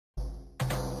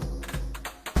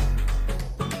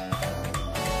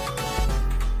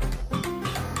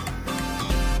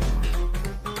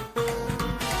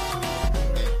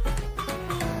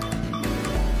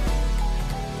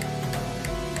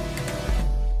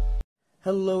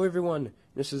Hello everyone,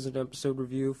 this is an episode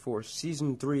review for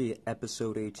Season 3,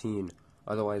 Episode 18,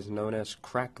 otherwise known as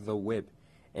Crack the Whip,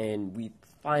 and we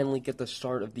finally get the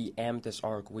start of the Amethyst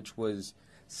arc, which was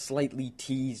slightly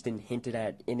teased and hinted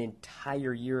at an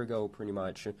entire year ago, pretty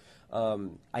much.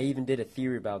 I even did a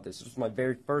theory about this. This was my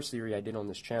very first theory I did on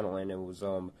this channel, and it was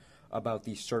about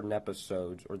these certain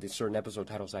episodes, or these certain episode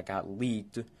titles that got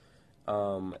leaked,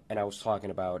 and I was talking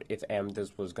about if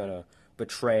Amethyst was gonna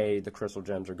betray the Crystal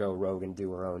Gems or go rogue and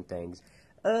do her own things.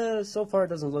 So far it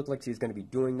doesn't look like she's going to be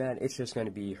doing that. It's just going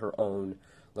to be her own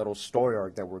little story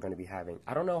arc that we're going to be having.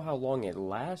 I don't know how long it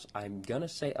lasts. I'm going to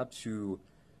say up to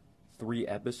 3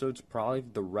 episodes, probably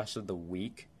the rest of the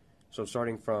week. So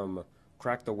starting from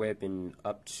Crack the Whip and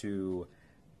up to,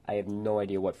 I have no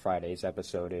idea what Friday's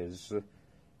episode is,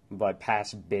 but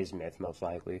past Bismuth most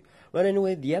likely. But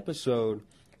anyway, the episode,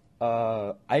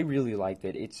 I really liked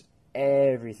it. It's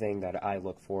everything that I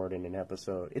look forward in an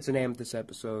episode. It's an Amethyst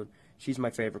episode. She's my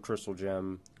favorite Crystal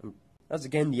Gem. Once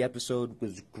again, the episode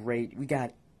was great. We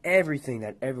got everything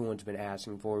that everyone's been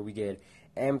asking for. We get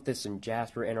Amethyst and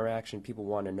Jasper interaction. People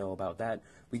want to know about that.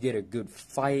 We get a good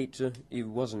fight. It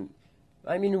wasn't,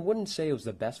 I mean, I wouldn't say it was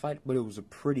the best fight, but it was a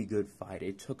pretty good fight.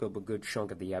 It took up a good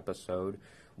chunk of the episode.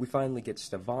 We finally get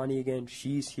Stevonnie again.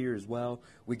 She's here as well.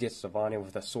 We get Stevonnie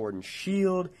with a sword and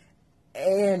shield.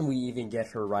 And we even get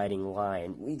her riding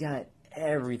Lion. We got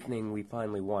everything we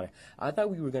finally wanted. I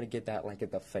thought we were going to get that like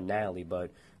at the finale,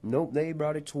 but nope, they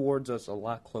brought it towards us a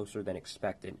lot closer than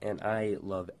expected, and I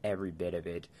love every bit of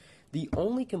it. The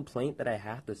only complaint that I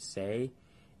have to say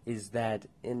is that,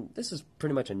 and this is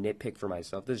pretty much a nitpick for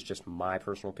myself, this is just my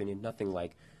personal opinion, nothing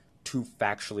like too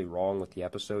factually wrong with the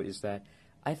episode, is that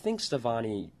I think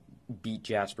Stevonnie beat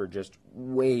Jasper just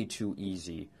way too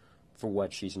easy for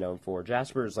what she's known for.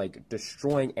 Jasper is like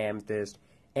destroying Amethyst.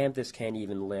 Amethyst can't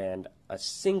even land a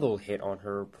single hit on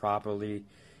her properly.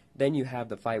 Then you have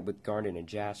the fight with Garnet and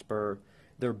Jasper.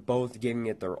 They're both giving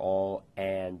it their all,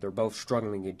 and they're both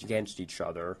struggling against each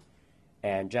other.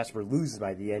 And Jasper loses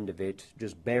by the end of it,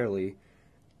 just barely.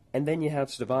 And then you have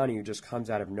Stevonnie, who just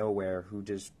comes out of nowhere, who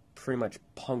just pretty much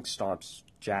punk stomps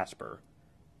Jasper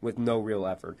with no real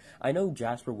effort. I know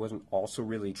Jasper wasn't also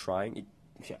really trying.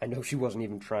 I know she wasn't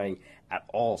even trying at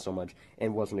all so much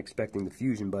and wasn't expecting the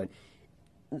fusion, but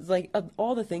like of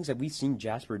all the things that we've seen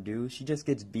Jasper do, she just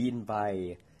gets beaten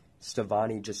by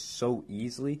Stevonnie just so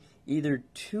easily. Either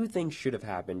two things should have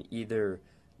happened. Either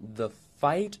the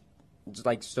fight,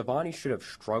 like Stevonnie should have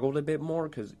struggled a bit more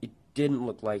because it didn't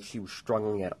look like she was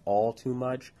struggling at all too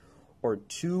much, or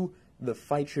two, the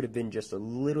fight should have been just a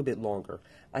little bit longer.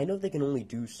 I know they can only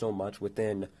do so much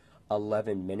within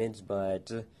 11 minutes,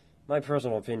 but my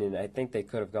personal opinion, I think they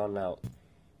could have gone out.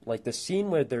 Like, the scene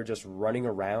where they're just running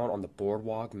around on the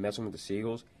boardwalk, messing with the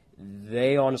seagulls,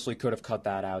 they honestly could have cut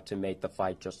that out to make the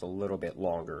fight just a little bit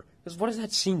longer. Because what does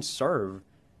that scene serve?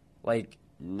 Like,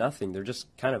 nothing. They're just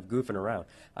kind of goofing around.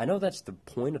 I know that's the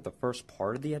point of the first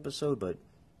part of the episode, but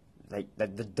like,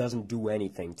 that doesn't do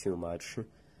anything too much.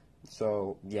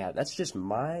 So, yeah, that's just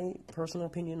my personal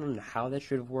opinion on how that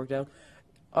should have worked out.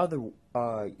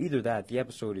 Either that, the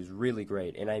episode is really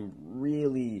great, and I'm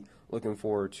really looking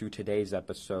forward to today's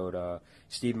episode,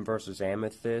 Steven versus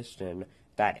Amethyst, and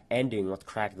that ending with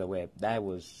Crack the Whip. That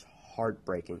was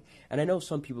heartbreaking. And I know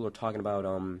some people are talking about,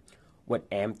 what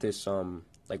Amethyst,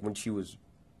 like when she was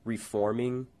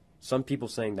reforming, some people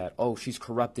saying that, oh, she's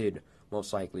corrupted,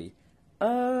 most likely.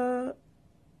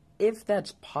 If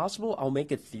that's possible, I'll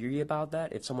make a theory about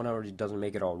that if someone already doesn't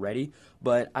make it already,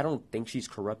 but I don't think she's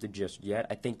corrupted just yet.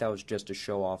 I think that was just to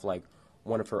show off, like,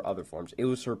 one of her other forms. It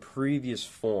was her previous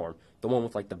form, the one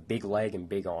with, like, the big leg and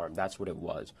big arm. That's what it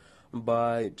was.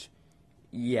 But,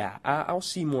 yeah, I'll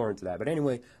see more into that. But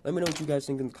anyway, let me know what you guys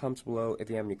think in the comments below.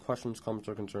 If you have any questions, comments,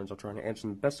 or concerns, I'll try to answer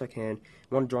them the best I can. If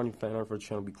you want to join the fan art for the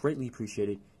channel, it'd be greatly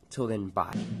appreciated. Until then,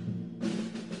 bye.